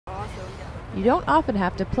You don't often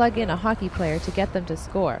have to plug in a hockey player to get them to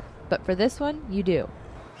score, but for this one, you do.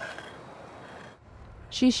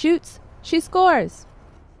 She shoots, she scores!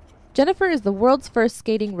 Jennifer is the world's first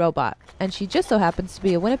skating robot, and she just so happens to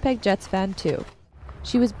be a Winnipeg Jets fan too.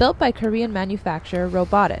 She was built by Korean manufacturer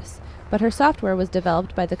Robotis, but her software was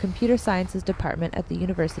developed by the Computer Sciences Department at the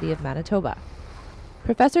University of Manitoba.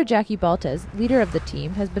 Professor Jackie Baltes, leader of the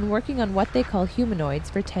team, has been working on what they call humanoids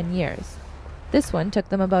for 10 years. This one took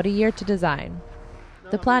them about a year to design.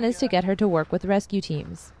 The plan is to get her to work with rescue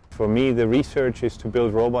teams. For me, the research is to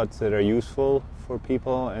build robots that are useful for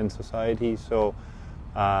people and society, so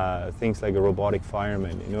things like a robotic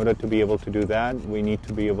fireman. In order to be able to do that, we need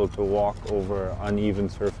to be able to walk over uneven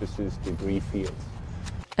surfaces, debris fields.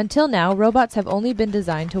 Until now, robots have only been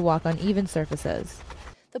designed to walk on even surfaces.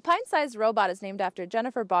 The pint-sized robot is named after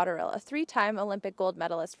Jennifer Botterill, a 3-time Olympic gold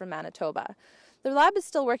medalist from Manitoba. The lab is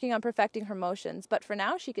still working on perfecting her motions, but for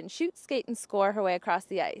now she can shoot, skate, and score her way across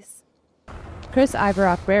the ice. Chris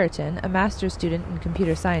Ivorock Brereton, a master's student in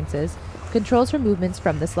computer sciences, controls her movements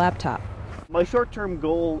from this laptop. My short-term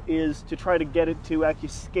goal is to try to get it to actually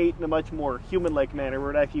skate in a much more human-like manner,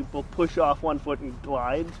 where it actually will push off one foot and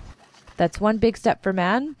glide. That's one big step for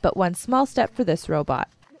man, but one small step for this robot.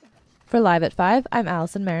 For Live at 5, I'm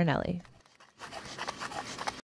Allison Marinelli.